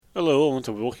Hello, I want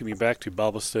to welcome you back to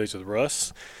Bible Studies with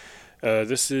Russ.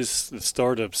 This is the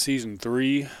start of Season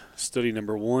 3, Study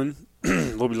Number 1.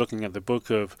 We'll be looking at the book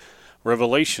of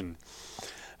Revelation.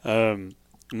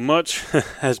 Much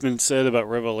has been said about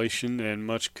Revelation, and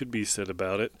much could be said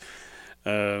about it.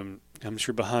 I'm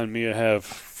sure behind me I have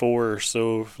 4 or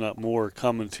so, if not more,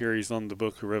 commentaries on the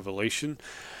book of Revelation.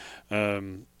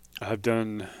 I've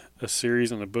done a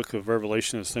series on the book of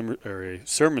Revelation, a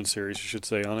sermon series, I should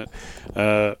say, on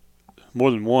it, more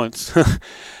than once.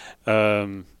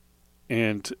 um,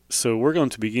 and so we're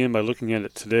going to begin by looking at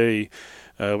it today.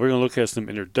 We're going to look at some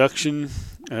introduction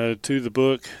to the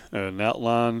book, an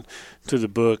outline to the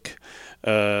book,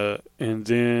 and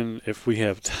then if we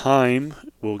have time,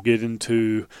 we'll get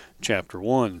into chapter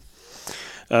 1.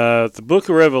 The book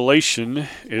of Revelation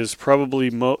is probably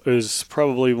one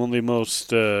of the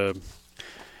most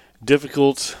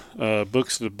difficult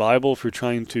books of the Bible if you're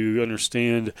trying to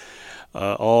understand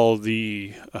all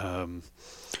the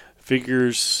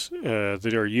figures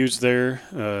that are used there.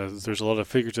 There's a lot of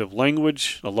figurative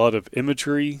language, a lot of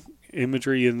imagery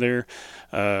in there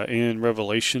in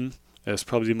Revelation. It's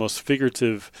probably the most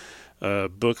figurative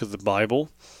book of the Bible.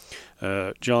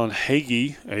 John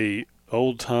Hagee, a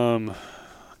old time,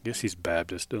 I guess he's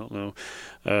Baptist, I don't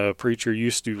know, preacher,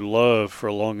 used to love for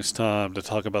the longest time to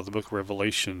talk about the book of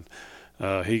Revelation.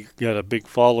 He got a big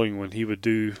following when he would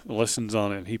do lessons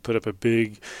on it. And he put up a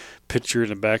big picture in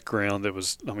the background that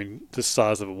was, this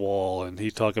size of a wall, and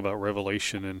he talked about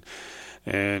Revelation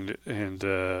and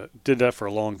did that for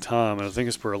a long time. And I think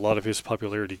it's where a lot of his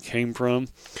popularity came from.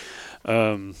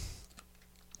 But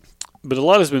a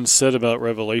lot has been said about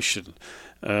Revelation.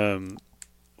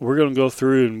 We're going to go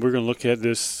through and we're going to look at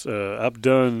this. I've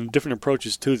done different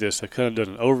approaches to this. I've kind of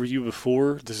done an overview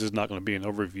before. This is not going to be an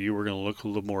overview. We're going to look a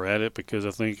little more at it because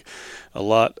I think a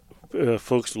lot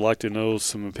folks would like to know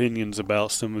some opinions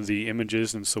about some of the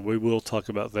images, and so we will talk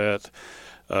about that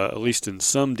at least in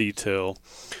some detail.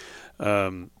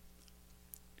 There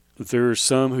are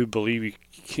some who believe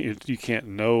you can't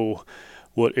know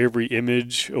what every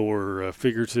image or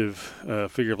figure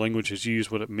of language is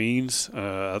used, what it means.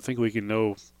 I think we can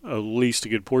know at least a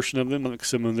good portion of them. Like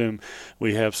some of them,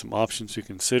 we have some options to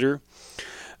consider.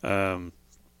 But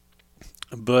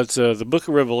the book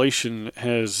of Revelation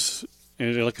has,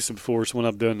 and like I said before, it's one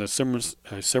I've done a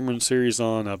sermon series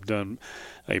on. I've done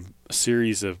a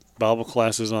series of Bible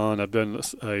classes on. I've done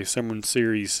a sermon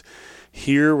series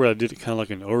here where I did it kind of like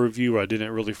an overview where I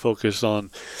didn't really focus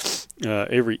on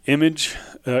every image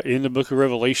in the book of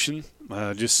Revelation,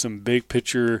 just some big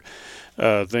picture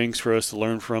things for us to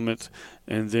learn from it.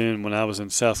 And then when I was in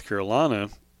South Carolina,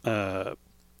 I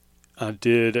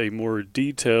did a more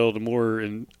detailed, more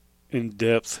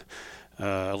in-depth,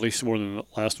 at least more than the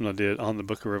last one I did, on the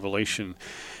book of Revelation.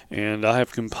 And I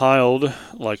have compiled,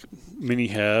 like many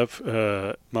have,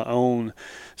 my own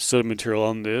study material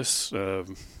on this,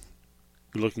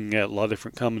 looking at a lot of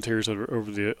different commentaries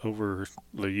over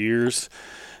the years,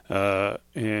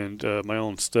 and my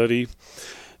own study,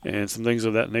 and some things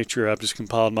of that nature. I've just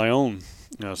compiled my own.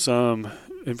 Now, some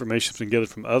information been gathered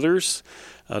from others.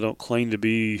 I don't claim to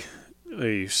be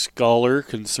a scholar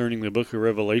concerning the book of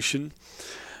Revelation,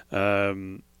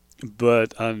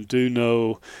 but I do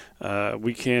know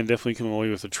we can definitely come away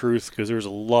with the truth because there's a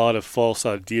lot of false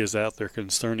ideas out there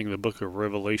concerning the book of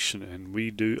Revelation, and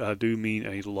I do mean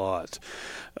a lot.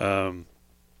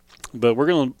 But we're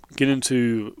going to get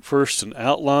into first an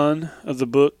outline of the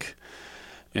book,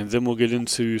 and then we'll get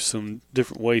into some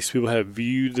different ways people have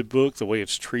viewed the book, the way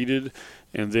it's treated,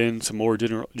 and then some more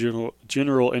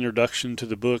general introduction to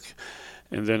the book.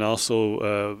 And then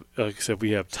also, like I said, if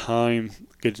we have time,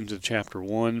 get into chapter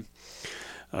 1.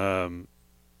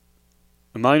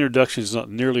 My introduction is not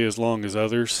nearly as long as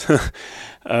others.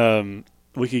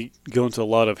 We could go into a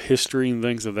lot of history and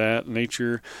things of that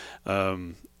nature.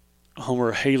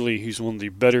 Homer Haley, who's one of the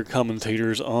better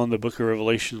commentators on the book of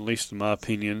Revelation, at least in my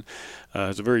opinion,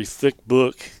 it's a very thick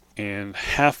book, and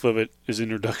half of it is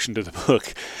introduction to the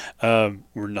book.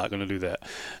 We're not going to do that.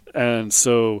 And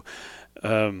so...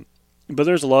 but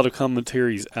there's a lot of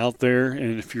commentaries out there,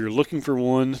 and if you're looking for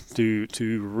one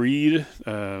to read,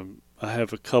 I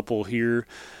have a couple here.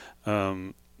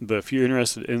 But if you're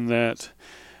interested in that,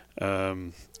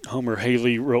 Homer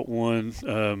Haley wrote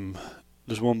one.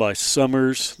 There's one by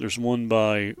Summers. There's one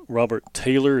by Robert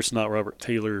Taylor. It's not Robert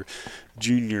Taylor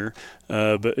Jr.,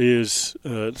 but is,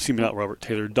 not Robert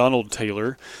Taylor, Donald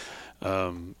Taylor.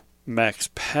 Max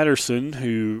Patterson,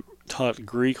 who taught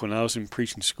Greek when I was in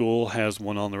preaching school, has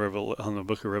one on the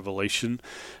book of Revelation.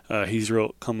 He's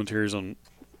wrote commentaries on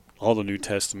all the New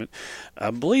Testament.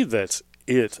 I believe that's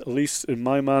it. At least in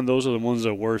my mind, those are the ones that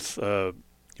are worth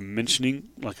mentioning.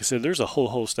 Like I said, there's a whole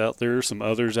host out there, some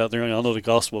others out there. I know the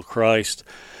Gospel of Christ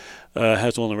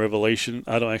has one on Revelation.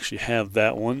 I don't actually have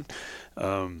that one.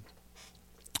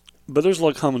 But there's a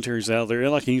lot of commentaries out there.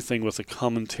 And like anything with a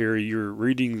commentary, you're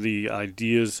reading the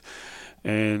ideas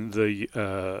and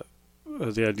the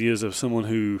ideas of someone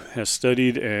who has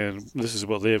studied, and this is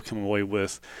what they have come away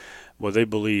with, what they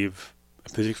believe a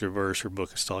particular verse or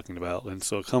book is talking about. And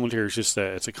so a commentary is just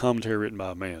that. It's a commentary written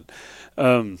by a man.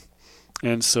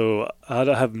 And so I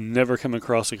have never come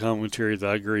across a commentary that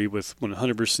I agree with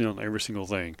 100% on every single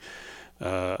thing.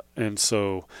 And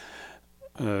so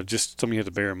just something you have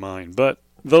to bear in mind. But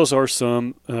those are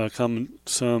some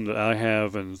that I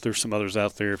have, and there's some others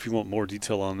out there. If you want more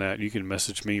detail on that, you can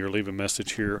message me or leave a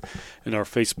message here in our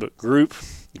Facebook group.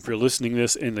 If you're listening to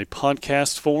this in the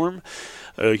podcast form,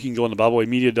 you can go on to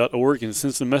BibleWayMedia.org and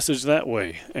send some message that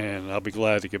way, and I'll be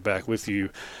glad to get back with you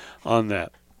on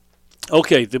that.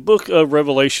 Okay, the book of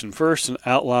Revelation, first an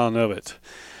outline of it.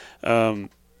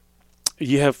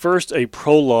 You have first a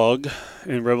prologue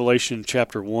in Revelation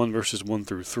chapter 1, verses 1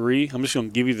 through 3. I'm just going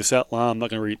to give you this outline. I'm not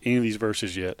going to read any of these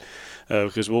verses yet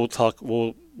because we'll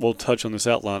touch on this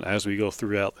outline as we go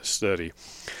throughout the study.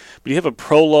 But you have a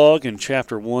prologue in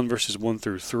chapter 1, verses 1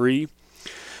 through 3.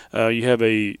 You have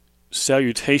a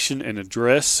salutation and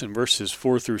address in verses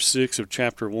 4 through 6 of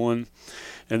chapter 1.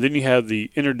 And then you have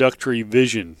the introductory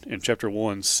vision in chapter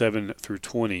 1, 7 through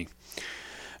 20.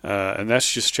 And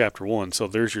that's just chapter 1. So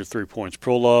there's your 3 points: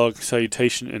 prologue,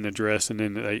 salutation, and address, and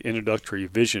then an introductory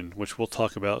vision, which we'll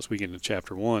talk about as we get into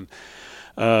chapter 1.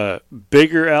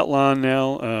 Bigger outline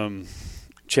now.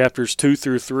 Chapters 2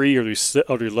 through 3 are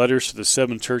the letters to the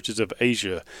 7 churches of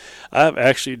Asia. I've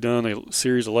actually done a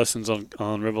series of lessons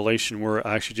on Revelation where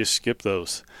I actually just skip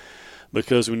those.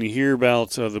 Because when you hear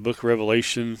about the book of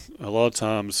Revelation, a lot of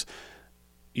times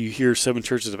you hear 7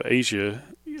 churches of Asia.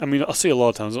 I mean, I'll say a lot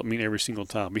of times, I don't mean every single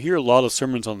time. But you hear a lot of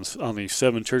sermons on the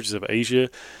 7 churches of Asia.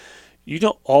 You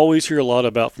don't always hear a lot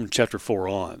about from chapter 4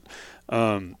 on.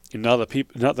 And not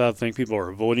that I think people are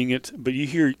avoiding it, but you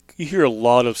hear a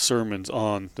lot of sermons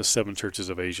on the 7 churches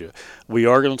of Asia. We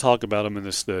are going to talk about them in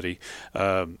this study.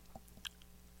 But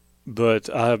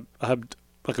I've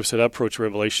like I said, I approach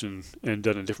Revelation and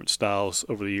done in different styles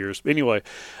over the years. Anyway,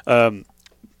 the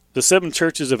 7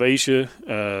 churches of Asia,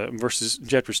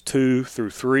 chapters 2 through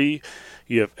 3.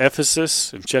 You have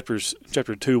Ephesus in chapter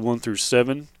 2, 1 through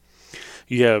 7.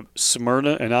 You have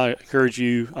Smyrna, and I encourage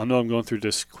you, I know I'm going through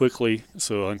this quickly,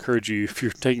 so I encourage you, if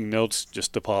you're taking notes,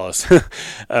 just to pause.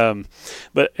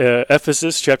 But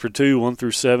Ephesus, chapter 2, 1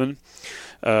 through 7.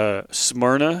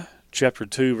 Smyrna, chapter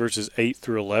 2, verses 8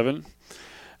 through 11.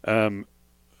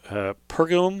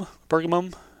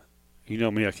 Pergamum, you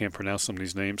know me, I can't pronounce some of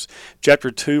these names. Chapter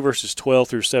 2, verses 12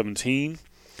 through 17.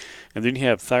 And then you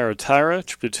have Thyatira,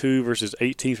 chapter 2, verses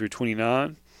 18 through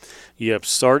 29. You have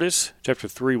Sardis, chapter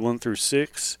 3, 1 through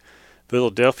 6.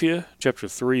 Philadelphia, chapter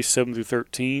 3, 7 through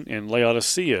 13. And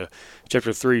Laodicea,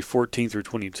 chapter 3, 14 through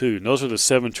 22. And those are the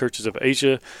 7 churches of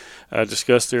Asia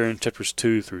discussed there in chapters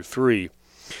 2 through 3.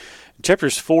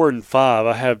 Chapters 4 and 5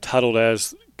 I have titled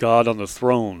as God on the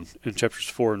throne in chapters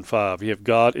 4 and 5. You have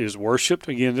God is worshipped.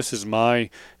 Again, this is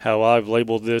how I've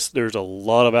labeled this. There's a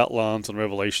lot of outlines on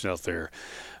Revelation out there.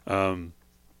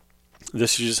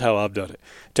 This is just how I've done it.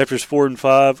 Chapters 4 and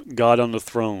 5, God on the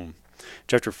throne.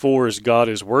 Chapter 4 is God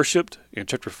is worshipped, and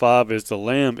chapter 5 is the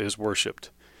Lamb is worshipped.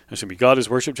 Excuse me, God is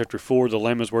worshipped. Chapter 4, the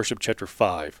Lamb is worshipped. Chapter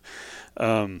 5.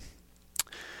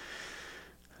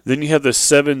 Then you have the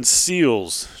 7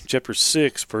 seals, chapter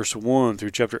 6, verse 1 through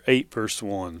chapter 8, verse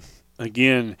 1.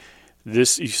 Again,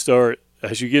 this you start,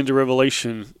 as you get into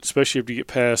Revelation, especially if you get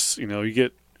past, you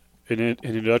get an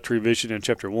introductory vision in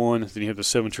chapter 1, then you have the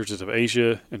 7 churches of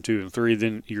Asia in 2 and 3,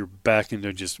 then you're back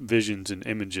into just visions and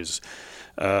images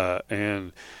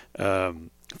and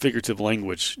figurative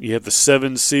language. You have the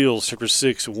 7 seals, chapter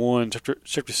 6,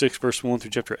 chapter 6, verse 1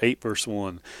 through chapter 8, verse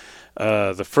 1.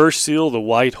 The first seal, the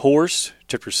white horse,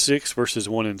 chapter 6, verses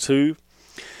 1 and 2.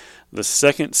 The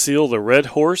second seal, the red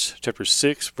horse, chapter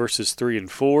 6, verses 3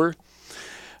 and 4.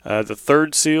 The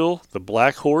third seal, the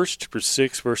black horse, chapter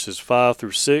 6, verses 5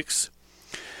 through 6.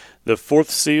 The fourth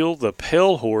seal, the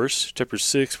pale horse, chapter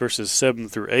 6, verses 7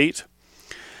 through 8.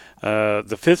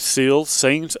 The fifth seal,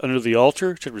 saints under the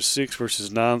altar, chapter 6, verses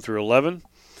 9 through 11.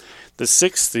 The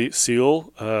sixth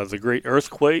seal, the great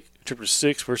earthquake, chapter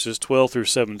 6, verses 12 through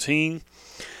 17.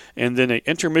 And then an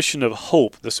intermission of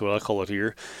hope, this is what I call it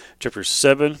here, chapter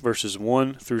 7, verses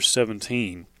 1 through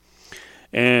 17.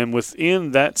 And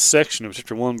within that section of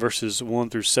chapter 1, verses 1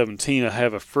 through 17, I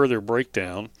have a further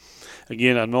breakdown.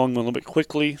 Again, I know I'm going a little bit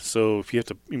quickly, so if you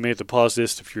may have to pause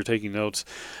this if you're taking notes.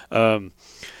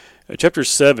 Chapter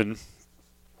 7,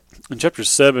 in chapter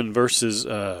 7, verses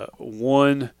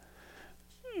 1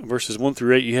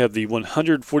 through 8, you have the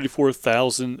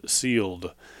 144,000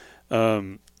 sealed.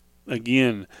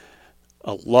 Again,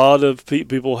 a lot of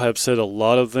people have said a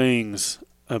lot of things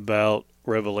about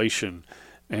Revelation,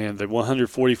 and the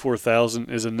 144,000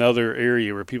 is another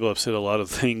area where people have said a lot of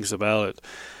things about it.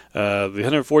 The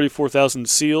 144,000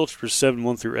 sealed, chapter 7,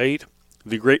 1 through 8.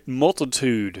 The great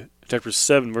multitude, chapter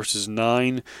 7, verses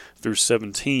 9 through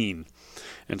 17.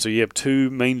 And so you have two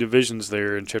main divisions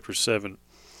there in chapter 7.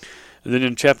 And then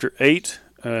in chapter 8,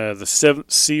 the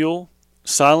seventh seal,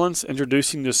 silence,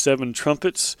 introducing the seven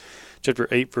trumpets, chapter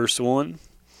 8, verse 1.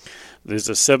 There's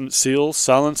the seventh seal,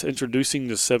 silence, introducing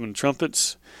the seven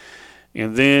trumpets.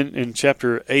 And then in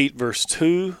chapter 8, verse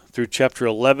 2 through chapter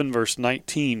 11, verse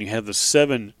 19, you have the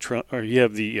seven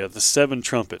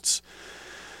trumpets.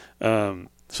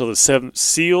 So the seventh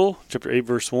seal, chapter 8,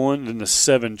 verse 1, then the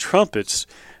seven trumpets,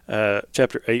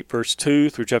 chapter 8, verse 2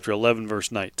 through chapter 11,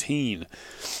 verse 19.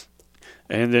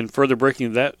 And then further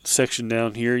breaking that section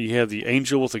down here, you have the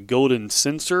angel with a golden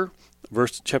censer,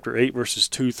 chapter 8, verses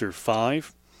 2 through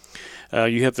 5.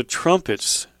 You have the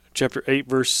trumpets, chapter 8,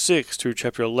 verse 6 through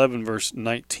chapter 11, verse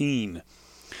 19.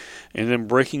 And then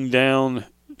breaking down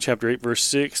chapter 8, verse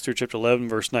 6 through chapter 11,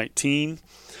 verse 19.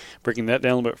 Breaking that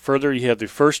down a little bit further, you have the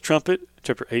first trumpet,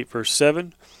 chapter 8, verse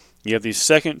 7. You have the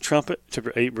second trumpet,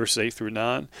 chapter 8, verses 8 through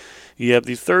 9. You have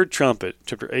the third trumpet,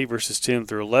 chapter 8, verses 10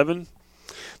 through 11.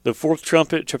 The fourth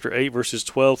trumpet, chapter 8, verses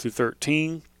 12 through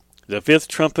 13. The fifth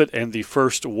trumpet and the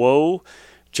first woe,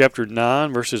 chapter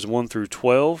 9, verses 1 through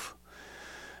 12.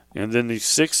 And then the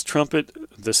sixth trumpet,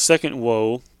 the second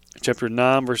woe, chapter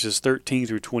 9, verses 13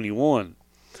 through 21.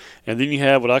 And then you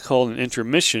have what I call an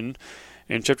intermission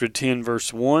in chapter 10,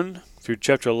 verse 1 through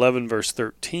chapter 11, verse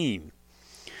 13.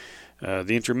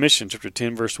 The intermission, chapter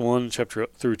 10, verse 1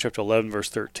 through chapter 11, verse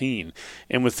 13.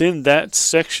 And within that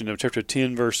section of chapter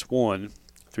 10, verse 1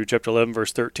 through chapter 11,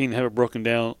 verse 13, I have it broken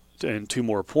down in two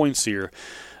more points here.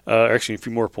 Actually, a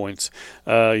few more points.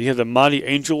 You have the mighty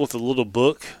angel with the little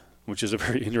book, which is a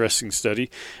very interesting study.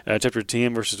 Chapter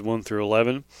 10, verses 1 through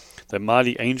 11. The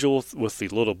mighty angel with the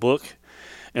little book.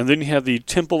 And then you have the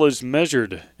temple is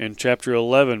measured in chapter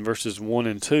 11, verses 1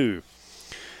 and 2.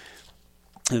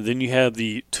 And then you have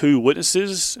the two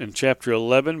witnesses in chapter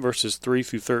 11, verses 3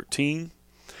 through 13.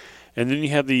 And then you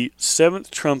have the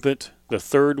seventh trumpet, the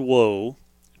third woe,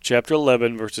 chapter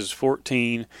 11, verses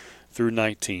 14 through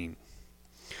 19.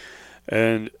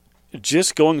 And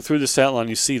just going through this outline,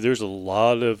 you see there's a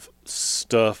lot of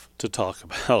stuff to talk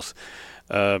about.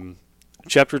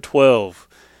 Chapter 12,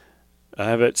 I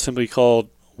have it simply called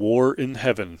War in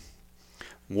Heaven.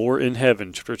 War in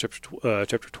Heaven, chapter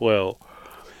 12.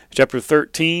 Chapter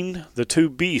 13, the two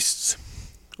beasts,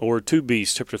 or two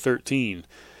beasts, chapter 13.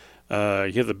 You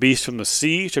have the beast from the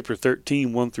sea, chapter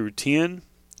 13, 1 through 10,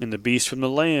 and the beast from the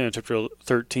land, chapter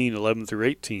 13, 11 through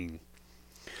 18.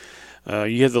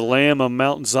 You have the Lamb on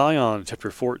Mount Zion,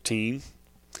 chapter 14.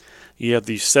 You have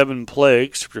the seven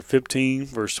plagues, chapter 15,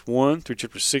 verse 1 through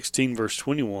chapter 16, verse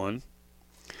 21.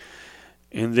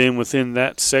 And then within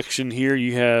that section here,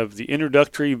 you have the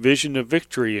introductory vision of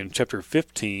victory in chapter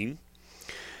 15.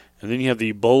 And then you have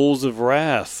the bowls of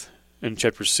wrath in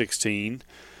chapter 16.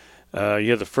 You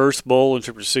have the first bowl in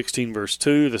chapter 16, verse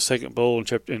 2, the second bowl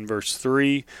in verse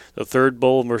 3, the third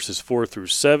bowl in verses 4 through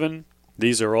 7.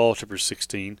 These are all chapter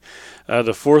 16.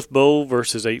 The fourth bowl,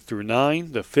 verses 8 through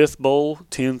 9, the fifth bowl,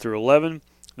 10 through 11,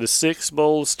 the sixth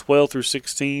bowl is 12 through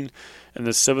 16, and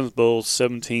the seventh bowl,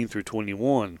 17 through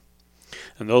 21.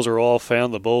 And those are all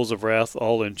found, the bowls of wrath,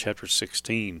 all in chapter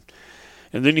 16.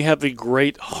 And then you have the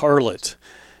great harlot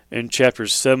in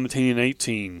chapters 17 and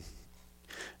 18.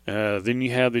 Then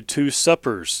you have the two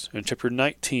suppers in chapter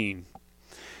 19.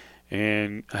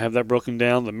 And I have that broken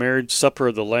down, the marriage supper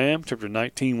of the Lamb, chapter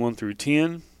 19, 1 through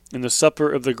 10, and the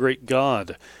supper of the great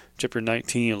God, chapter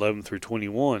 19, 11 through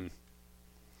 21.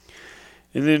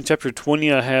 And then in chapter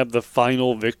 20, I have the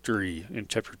final victory in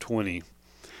chapter 20.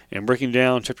 And breaking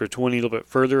down chapter 20 a little bit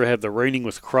further, I have the reigning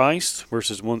with Christ,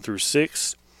 verses 1 through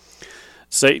 6.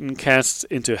 Satan cast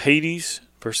into Hades,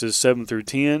 verses 7 through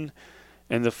 10.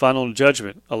 And the final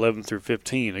judgment, 11 through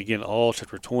 15. Again, all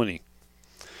chapter 20.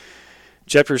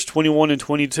 Chapters 21 and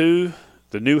 22,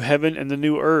 the new heaven and the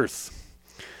new earth.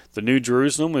 The new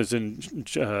Jerusalem is in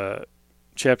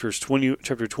chapter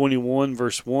 21,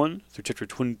 verse 1 through chapter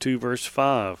 22, verse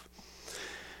 5.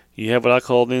 You have what I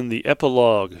call then the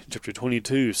epilogue, chapter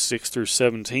 22, 6 through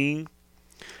 17.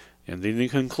 And then the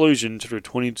conclusion, chapter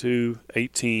 22,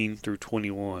 18 through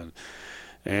 21.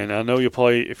 And I know you'll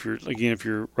probably, if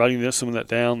you're writing some of that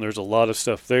down, there's a lot of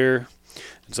stuff there.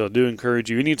 And so I do encourage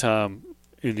you, anytime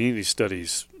in any of these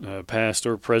studies, past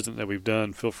or present, that we've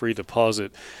done, feel free to pause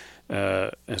it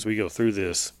as we go through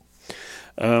this.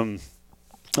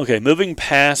 Okay, moving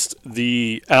past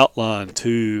the outline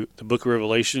to the book of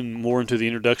Revelation, more into the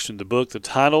introduction to the book. The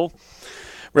title,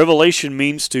 Revelation,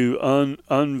 means to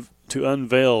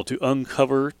unveil, to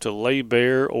uncover, to lay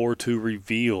bare, or to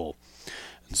reveal.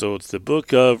 And so it's the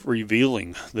book of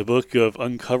revealing, the book of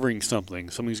uncovering something.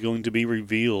 Something's going to be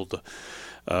revealed.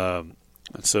 And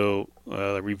so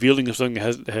the revealing of something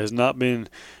has not been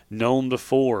known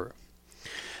before.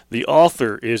 The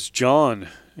author is John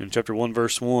in chapter 1,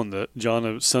 verse 1,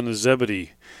 John, son of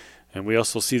Zebedee. And we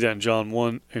also see that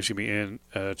in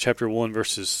chapter 1,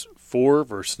 verses 4,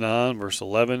 verse 9, verse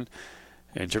 11,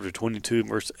 and chapter 22,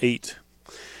 verse 8.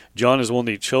 John is one of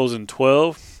the chosen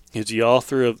 12. He's the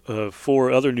author of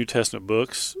 4 other New Testament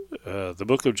books, the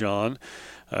book of John,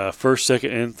 1st,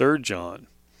 2nd, and 3rd John.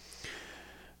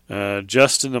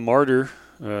 Justin the Martyr,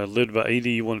 lived by AD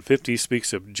 150,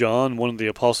 speaks of John, one of the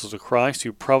apostles of Christ,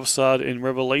 who prophesied in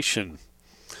Revelation.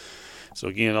 So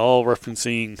again, all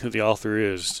referencing who the author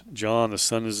is, John, the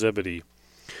son of Zebedee.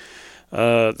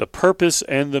 The purpose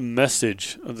and the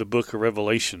message of the book of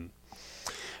Revelation.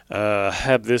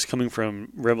 Have this coming from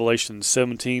Revelation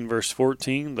 17, verse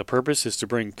 14. The purpose is to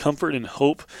bring comfort and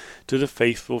hope to the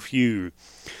faithful few.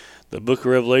 The book of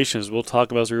Revelation, as we'll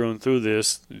talk about as we're going through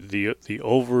this, the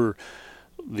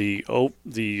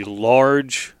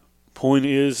large point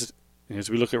is, as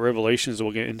we look at Revelations,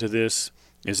 we'll get into this,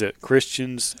 is that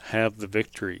Christians have the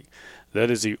victory. That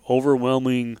is the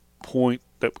overwhelming point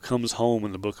that comes home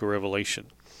in the book of Revelation.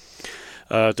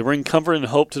 To bring comfort and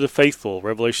hope to the faithful,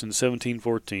 Revelation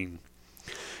 17:14.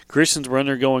 Christians were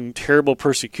undergoing terrible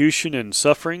persecution and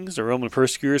sufferings. The Roman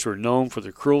persecutors were known for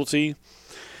their cruelty.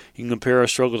 You can compare our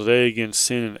struggle today against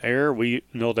sin and error. We,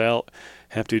 no doubt,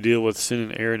 have to deal with sin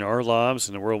and error in our lives,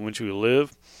 in the world in which we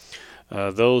live.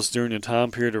 Those during the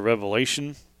time period of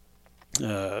Revelation,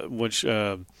 which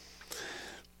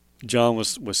John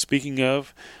was speaking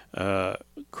of,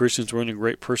 Christians were under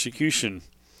great persecution.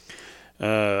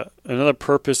 Another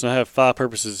purpose, and I have 5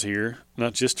 purposes here,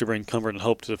 not just to bring comfort and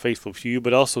hope to the faithful few,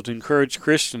 but also to encourage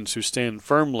Christians who stand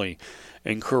firmly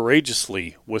and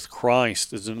courageously with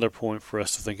Christ, is another point for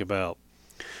us to think about.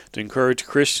 To encourage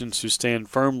Christians who stand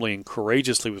firmly and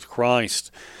courageously with Christ.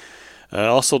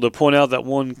 Also to point out that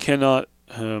one cannot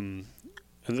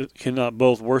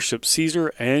both worship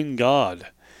Caesar and God.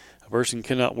 A person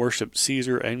cannot worship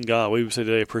Caesar and God. We would say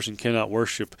today a person cannot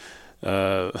worship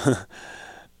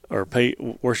or pay.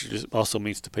 Worship also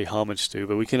means to pay homage to,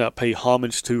 but we cannot pay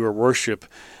homage to or worship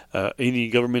any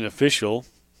government official,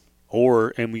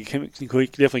 and we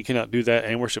definitely cannot do that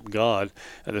and worship God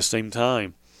at the same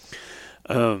time.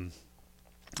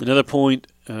 Another point,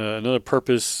 another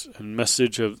purpose and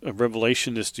message of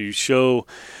Revelation is to show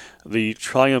the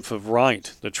triumph of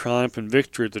right, the triumph and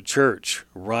victory of the church.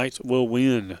 Right will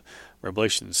win.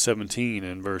 Revelation 17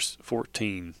 and verse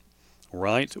 14.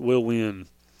 Right will win.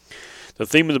 The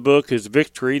theme of the book is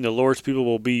victory, and the Lord's people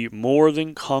will be more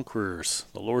than conquerors.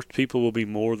 The Lord's people will be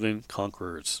more than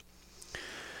conquerors.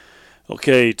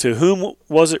 Okay, to whom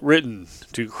was it written?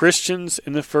 To Christians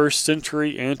in the first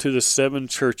century and to the 7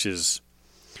 churches.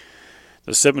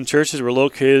 The 7 churches were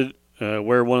located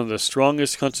where one of the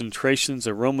strongest concentrations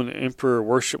of Roman emperor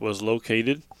worship was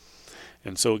located.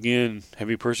 And so again,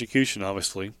 heavy persecution,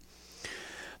 obviously.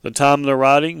 The time of the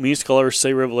writing, many scholars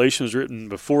say Revelation was written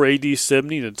before AD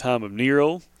 70, the time of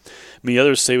Nero. Many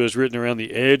others say it was written around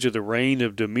the edge of the reign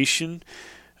of Domitian.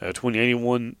 He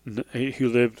reigned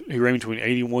between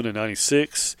 81 and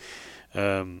 96.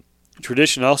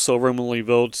 Tradition also Romanly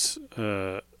votes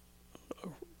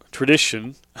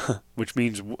tradition, which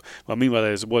means, what I mean by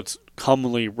that is what's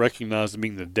commonly recognized as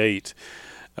being the date,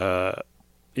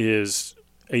 is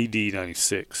AD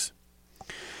 96.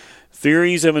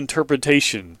 Theories of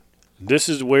interpretation. This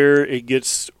is where it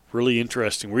gets really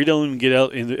interesting. We don't even get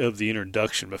out of the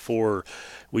introduction before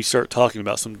we start talking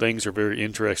about some things that are very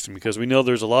interesting, because we know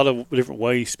there's a lot of different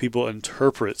ways people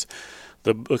interpret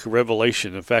the book of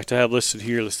Revelation. In fact, I have listed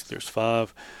here, there's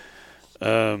 5.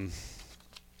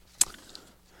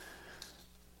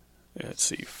 Let's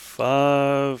see,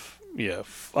 5. Yeah,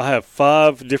 I have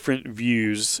 5 different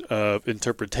views of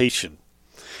interpretation.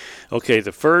 Okay,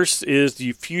 the first is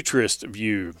the futurist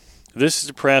view. This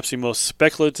is perhaps the most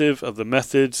speculative of the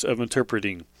methods of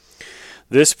interpreting.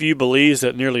 This view believes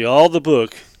that nearly all the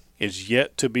book is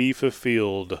yet to be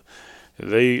fulfilled.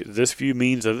 This view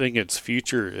means, I think, it's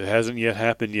future. It hasn't yet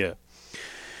happened yet.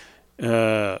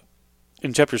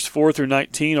 In chapters 4 through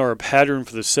 19 are a pattern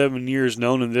for the 7 years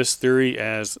known in this theory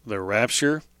as the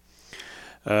rapture.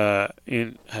 I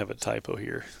have a typo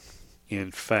here.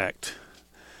 In fact,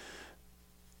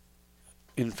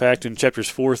 in chapters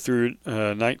 4 through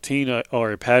 19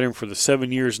 are a pattern for the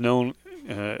 7 years known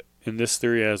in this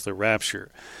theory as the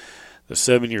rapture. The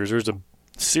 7 years. There's a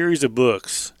series of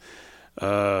books.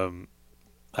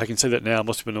 I can say that now.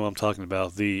 Most people know what I'm talking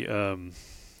about. The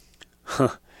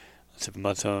tip of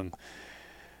my tongue.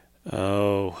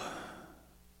 Oh,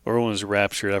 one is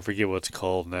Rapture. I forget what it's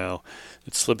called now.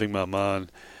 It's slipping my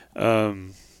mind.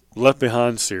 Left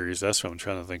Behind series. That's what I'm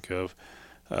trying to think of.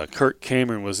 Kirk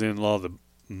Cameron was in a lot of the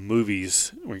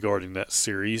movies regarding that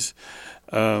series.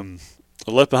 The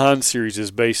Left Behind series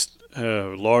is based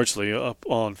largely up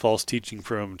on false teaching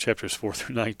from chapters 4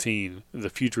 through 19, the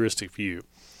futuristic view.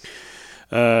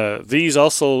 These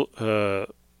also,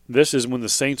 this is when the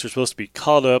saints are supposed to be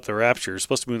caught up, the rapture is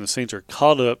supposed to be when the saints are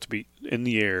caught up to be in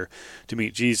the air to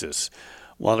meet Jesus,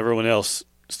 while everyone else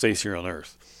stays here on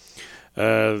earth.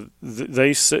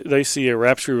 They see a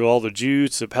rapture of all the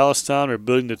Jews of Palestine are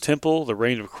building the temple, the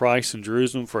reign of Christ in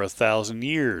Jerusalem for 1,000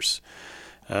 years.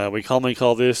 We commonly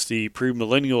call this the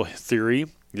premillennial theory.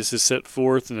 This is set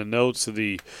forth in the notes of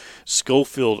the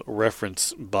Scofield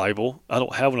Reference Bible. I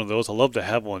don't have one of those. I'd love to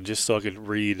have one just so I could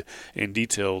read in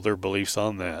detail their beliefs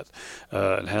on that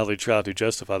and how they try to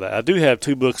justify that. I do have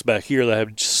 2 books back here that I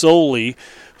have solely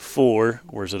for,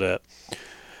 where's it at?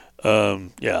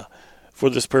 For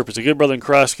this purpose. A good brother in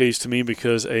Christ gave to me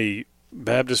because a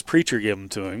Baptist preacher gave them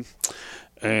to him.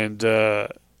 And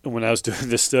when I was doing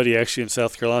this study actually in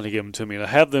South Carolina, he gave them to me. And I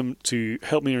have them to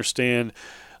help me understand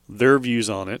their views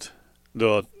on it.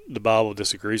 The Bible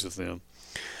disagrees with them.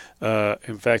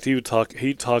 In fact, he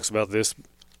talks about this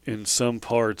in some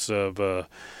parts of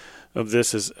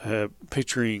this as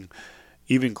picturing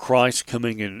even Christ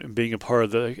coming and being a part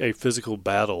of a physical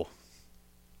battle.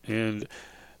 And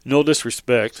no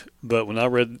disrespect, but when I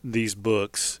read these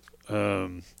books,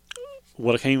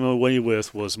 what I came away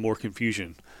with was more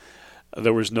confusion.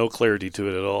 There was no clarity to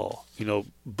it at all.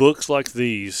 Books like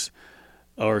these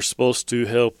are supposed to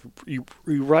help. You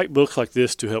write books like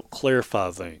this to help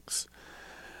clarify things.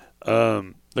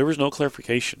 There was no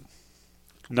clarification.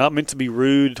 Not meant to be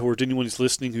rude towards anyone who's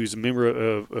listening who's a member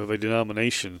of a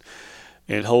denomination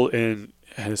and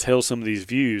has held some of these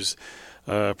views.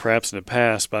 Perhaps in the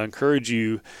past, but I encourage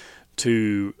you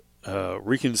to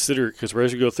reconsider, because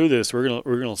as we go through this, we're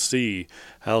gonna see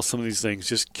how some of these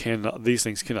things cannot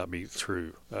be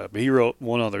true. But he wrote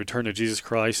one on the return of Jesus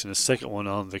Christ, and a second one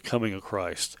on the coming of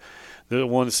Christ. The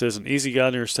one that says an easy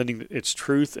guide to understanding its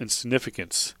truth and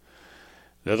significance.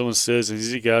 The other one says an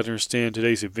easy guide to understand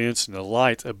today's events in the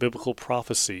light of biblical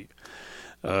prophecy.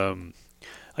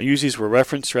 I use these for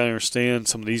reference, trying to understand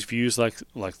some of these views like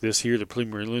this here, the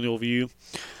premillennial view.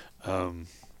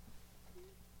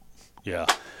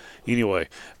 Anyway,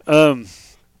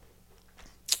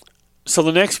 so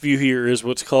the next view here is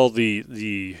what's called the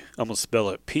I'm going to spell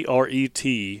it,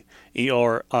 Preterist,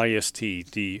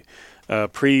 the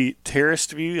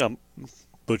preterist view. I'm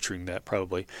butchering that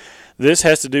probably. This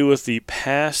has to do with the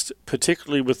past,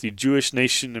 particularly with the Jewish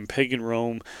nation and pagan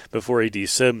Rome before AD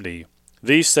 70.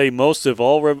 These say most of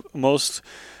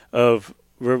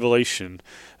Revelation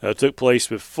took place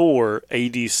before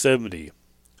AD 70.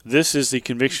 This is the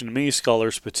conviction of many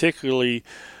scholars, particularly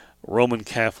Roman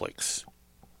Catholics.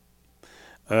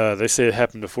 They say it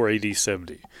happened before AD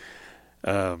 70.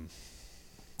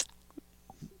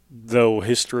 Though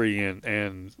history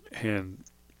and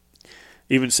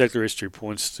even secular history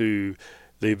points to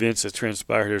the events that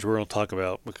transpired here, as we're going to talk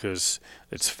about, because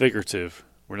it's figurative.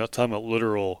 We're not talking about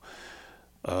literal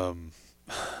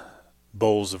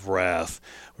bowls of wrath.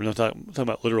 We're not talking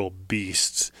about literal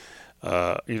beasts.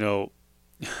 There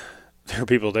are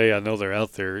people today, I know they're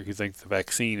out there, who think the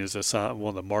vaccine is a sign, one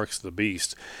of the marks of the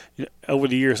beast. Over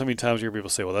the years, how many times you hear people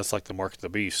say, well, that's like the mark of the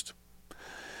beast.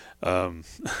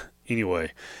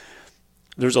 Anyway,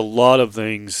 there's a lot of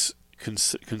things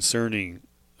concerning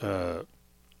the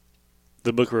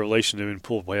book of Revelation that have been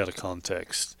pulled way out of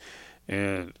context.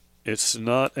 And it's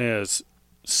not as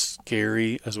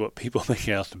scary as what people make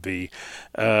it out to be.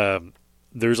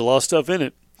 There's a lot of stuff in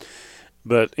it.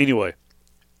 But anyway,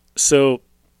 so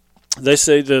they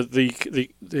say that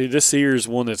this here is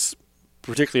one that's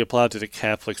particularly applied to the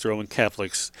Catholics, Roman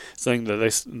Catholics, saying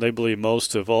that they believe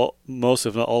most if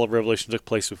not all of Revelation took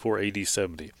place before AD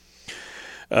 70.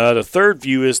 The third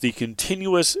view is the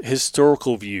continuous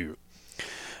historical view.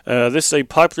 This is a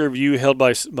popular view held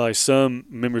by some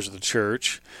members of the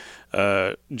church.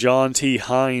 John T.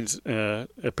 Hines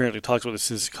apparently talks about this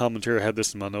in his commentary. I have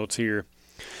this in my notes here.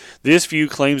 This view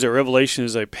claims that Revelation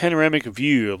is a panoramic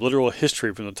view of literal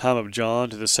history from the time of John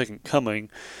to the second coming,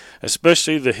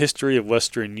 especially the history of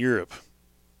Western Europe.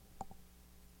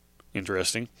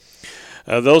 Interesting.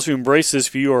 Those who embrace this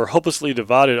view are hopelessly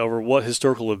divided over what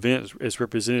historical event is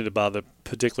represented by the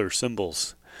particular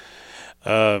symbols.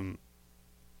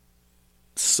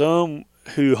 Some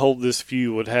who hold this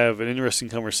view would have an interesting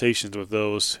conversations with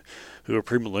those who are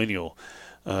premillennial,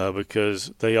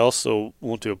 because they also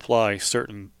want to apply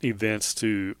certain events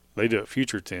to, they do it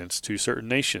future tense, to certain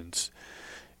nations.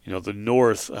 You know, the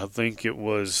North, I think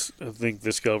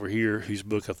this guy over here, whose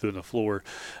book I threw on the floor,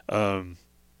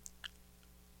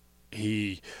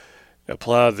 he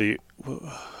applied I'm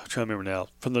trying to remember now,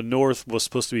 from the North was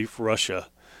supposed to be for Russia.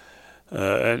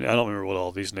 And I don't remember what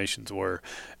all these nations were.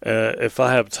 If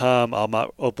I have time, I might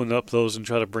open up those and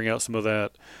try to bring out some of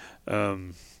that.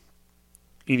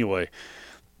 Anyway,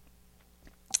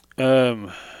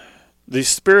 the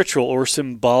spiritual or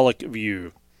symbolic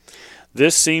view.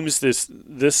 This sees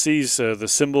the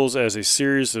symbols as a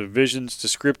series of visions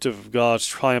descriptive of God's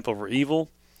triumph over evil.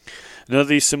 None of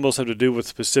these symbols have to do with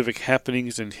specific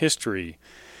happenings in history.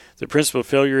 The principal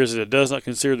failure is that it does not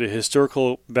consider the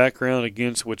historical background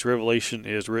against which Revelation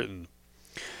is written.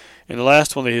 And the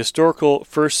last one, the historical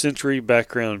first century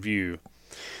background view.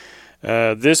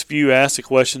 This view asks the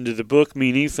question, did the book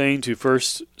mean anything to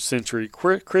first century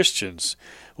Christians?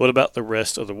 What about the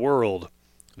rest of the world?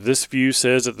 This view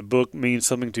says that the book means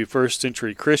something to first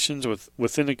century Christians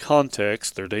within the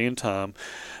context, their day and time,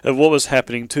 of what was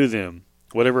happening to them.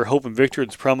 Whatever hope and victory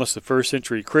is promised to first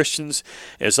century Christians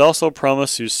is also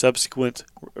promised to subsequent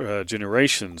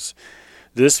generations.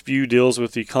 This view deals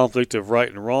with the conflict of right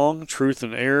and wrong, truth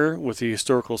and error, with the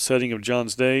historical setting of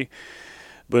John's day,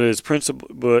 but in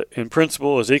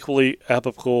principle is equally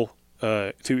applicable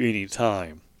to any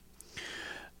time.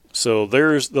 So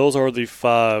those are the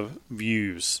 5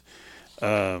 views.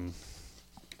 Let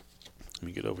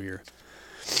me get over here.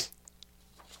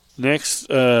 Next,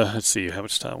 let's see how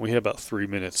much time. We have about 3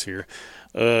 minutes here.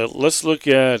 Let's look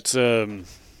at the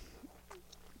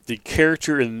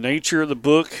character and nature of the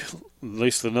book, at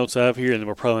least the notes I have here, and then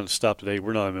we're probably going to stop today.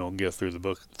 We're not even going to get through the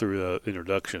book, through the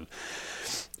introduction.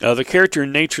 The character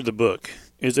and nature of the book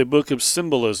is a book of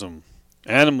symbolism.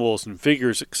 Animals and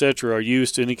figures, etc., are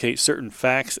used to indicate certain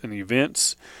facts and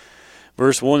events.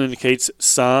 Verse 1 indicates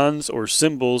signs or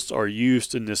symbols are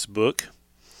used in this book.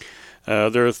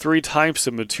 There are 3 types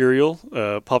of material: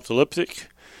 apocalyptic,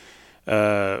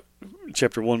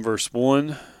 chapter 1, verse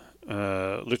 1,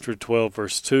 literature 12,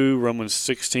 verse 2, Romans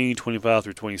 16, 25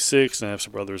 through 26, and I have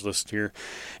some others listed here.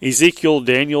 Ezekiel,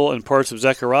 Daniel, and parts of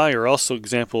Zechariah are also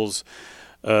examples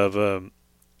of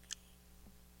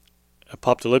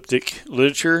apocalyptic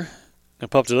literature.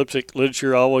 Apocalyptic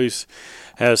literature always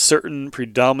has certain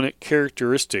predominant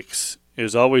characteristics. It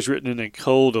is always written in a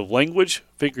code of language,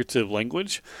 figurative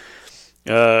language.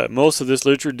 Most of this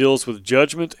literature deals with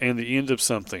judgment and the end of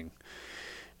something.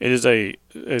 It is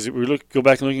as we go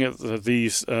back and looking at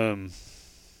these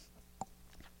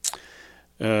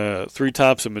 3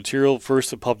 types of material.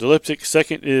 First, apocalyptic.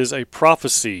 Second is a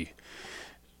prophecy.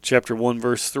 Chapter 1,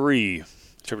 verse 3.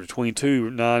 Chapter 22,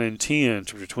 9 and 10.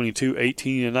 Chapter 22,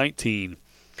 18 and 19.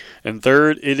 And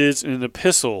third, it is an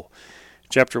epistle.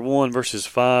 Chapter 1, verses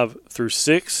 5 through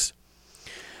 6.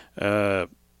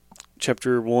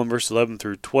 Chapter 1, verse 11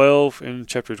 through 12, and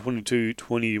chapter 22,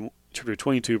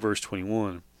 verse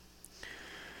 21.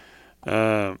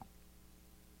 Let's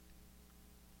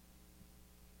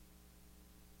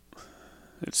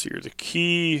see here. The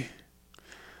key.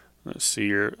 Let's see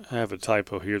here. I have a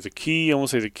typo here. The key. I want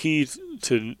to say the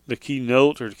key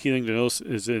note, or the key thing to note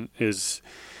is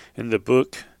in the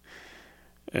book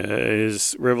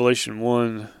is Revelation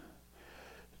 1,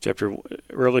 chapter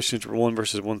 1,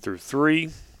 verses 1 through 3.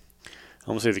 I'm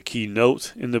going to say the key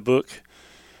note in the book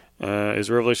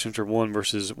is Revelation chapter 1,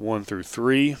 verses 1 through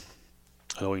 3.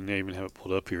 I don't even have it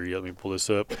pulled up here yet. Let me pull this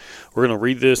up. We're going to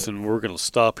read this and we're going to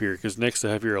stop here, because next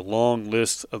I have here a long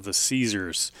list of the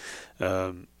Caesars.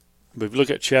 But if you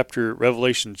look at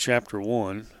Revelation chapter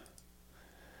 1,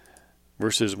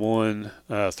 verses 1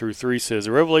 through 3 says,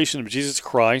 the revelation of Jesus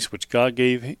Christ, which God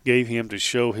gave him to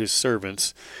show his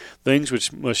servants things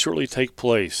which must shortly take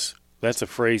place. That's a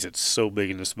phrase that's so big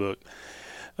in this book.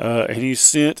 And he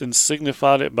sent and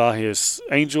signified it by his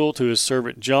angel to his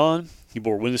servant John. He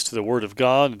bore witness to the word of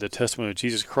God and the testimony of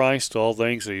Jesus Christ, to all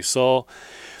things that he saw.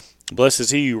 Blessed is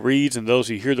he who reads and those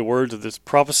who hear the words of this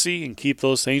prophecy and keep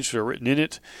those things that are written in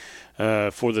it,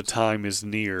 for the time is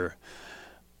near.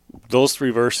 Those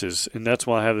 3 verses, and that's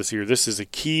why I have this here. This is a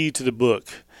key to the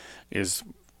book, is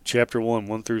chapter 1,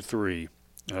 1 through 3.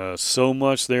 So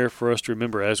much there for us to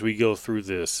remember as we go through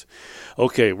this.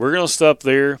 Okay, we're going to stop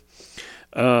there.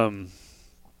 Um,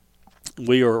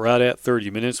 we are right at 30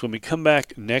 minutes. When we come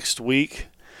back next week,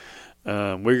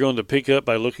 we're going to pick up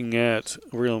by looking at,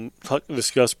 we're going to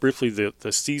discuss briefly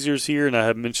the Caesars here, and I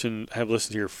have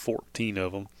listed here 14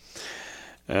 of them.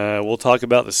 We'll talk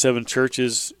about the 7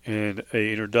 churches in an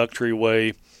introductory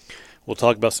way. We'll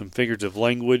talk about some figurative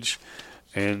language,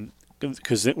 and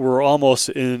because we're almost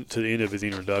into the end of the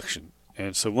introduction.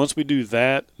 And so once we do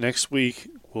that, next week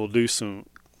we'll do some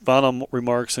final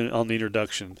remarks on the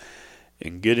introduction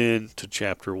and get into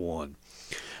chapter 1.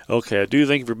 Okay, I do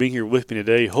thank you for being here with me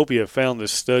today. Hope you have found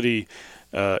this study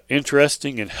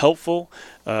interesting and helpful.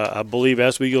 I believe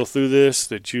as we go through this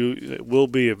that it will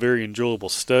be a very enjoyable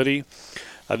study.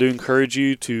 I do encourage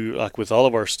you to, like with all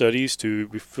of our studies, to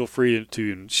feel free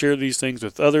to share these things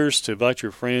with others, to invite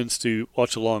your friends to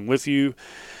watch along with you,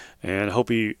 and hope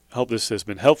this has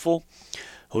been helpful.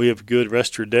 Hope you have a good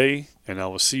rest of your day, and I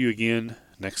will see you again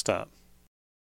next time.